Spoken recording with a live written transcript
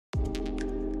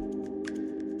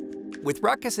With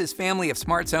RUCKUS's family of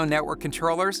SmartZone network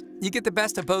controllers, you get the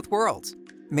best of both worlds.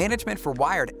 Management for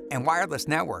wired and wireless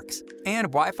networks, and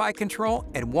Wi-Fi control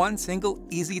in one single,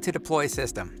 easy-to-deploy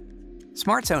system.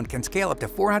 SmartZone can scale up to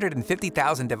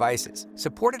 450,000 devices,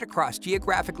 supported across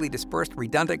geographically dispersed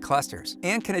redundant clusters,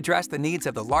 and can address the needs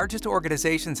of the largest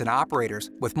organizations and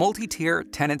operators with multi-tier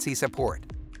tenancy support.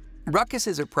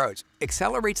 RUCKUS's approach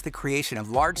accelerates the creation of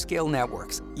large-scale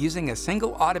networks using a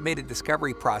single automated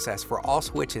discovery process for all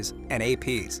switches and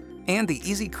APs, and the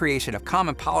easy creation of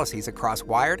common policies across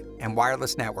wired and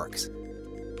wireless networks.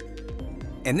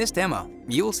 In this demo,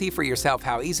 you will see for yourself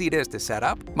how easy it is to set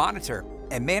up, monitor,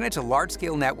 and manage a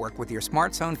large-scale network with your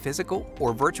SmartZone physical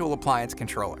or virtual appliance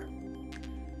controller.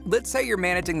 Let's say you're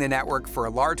managing the network for a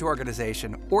large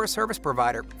organization or a service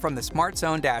provider from the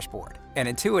SmartZone dashboard, an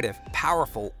intuitive,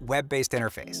 powerful, web-based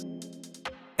interface.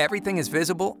 Everything is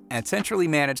visible and centrally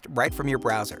managed right from your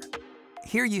browser.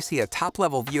 Here you see a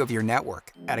top-level view of your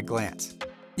network at a glance.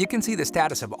 You can see the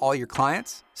status of all your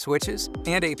clients, switches,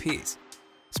 and APs.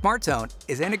 SmartZone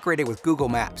is integrated with Google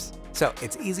Maps, so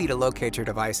it's easy to locate your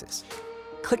devices.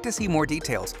 Click to see more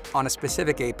details on a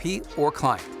specific AP or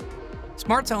client.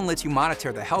 SmartZone lets you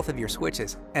monitor the health of your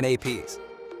switches and APs.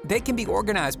 They can be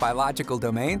organized by logical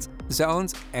domains,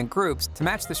 zones, and groups to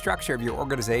match the structure of your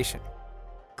organization.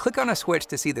 Click on a switch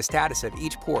to see the status of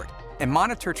each port and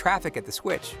monitor traffic at the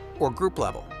switch or group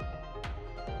level.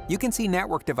 You can see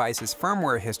network devices'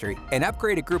 firmware history and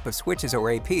upgrade a group of switches or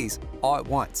APs all at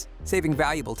once, saving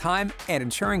valuable time and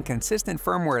ensuring consistent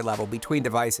firmware level between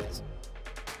devices.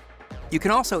 You can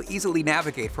also easily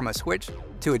navigate from a switch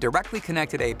to a directly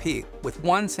connected AP with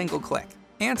one single click,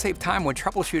 and save time when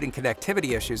troubleshooting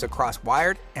connectivity issues across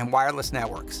wired and wireless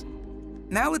networks.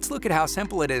 Now let's look at how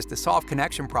simple it is to solve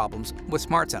connection problems with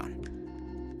SmartZone.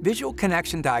 Visual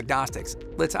Connection Diagnostics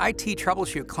lets IT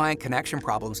troubleshoot client connection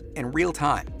problems in real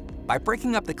time by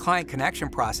breaking up the client connection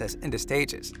process into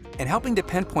stages and helping to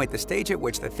pinpoint the stage at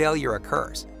which the failure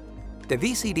occurs. The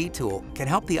VCD tool can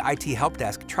help the IT help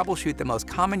desk troubleshoot the most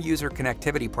common user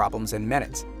connectivity problems in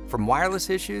minutes, from wireless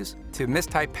issues to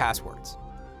mistyped passwords.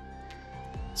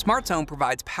 SmartZone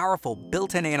provides powerful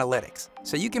built-in analytics,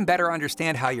 so you can better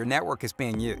understand how your network is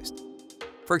being used.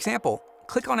 For example,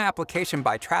 click on Application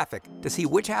by Traffic to see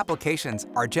which applications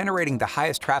are generating the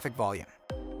highest traffic volume.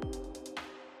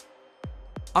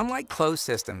 Unlike closed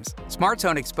systems,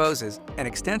 SmartZone exposes an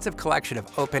extensive collection of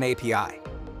open API.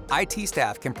 IT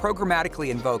staff can programmatically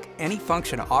invoke any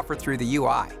function offered through the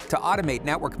UI to automate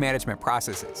network management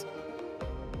processes.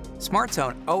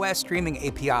 SmartZoneOS Streaming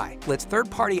API lets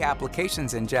third-party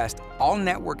applications ingest all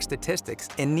network statistics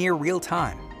in near real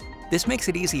time. This makes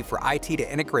it easy for IT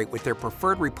to integrate with their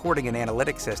preferred reporting and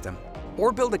analytics system,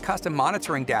 or build a custom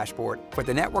monitoring dashboard for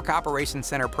the Network Operations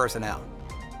Center personnel.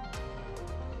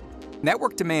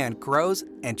 Network demand grows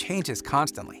and changes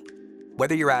constantly.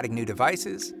 Whether you're adding new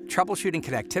devices, troubleshooting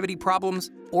connectivity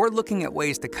problems, or looking at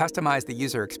ways to customize the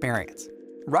user experience,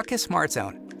 RUCKUS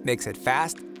SmartZone makes it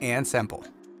fast and simple.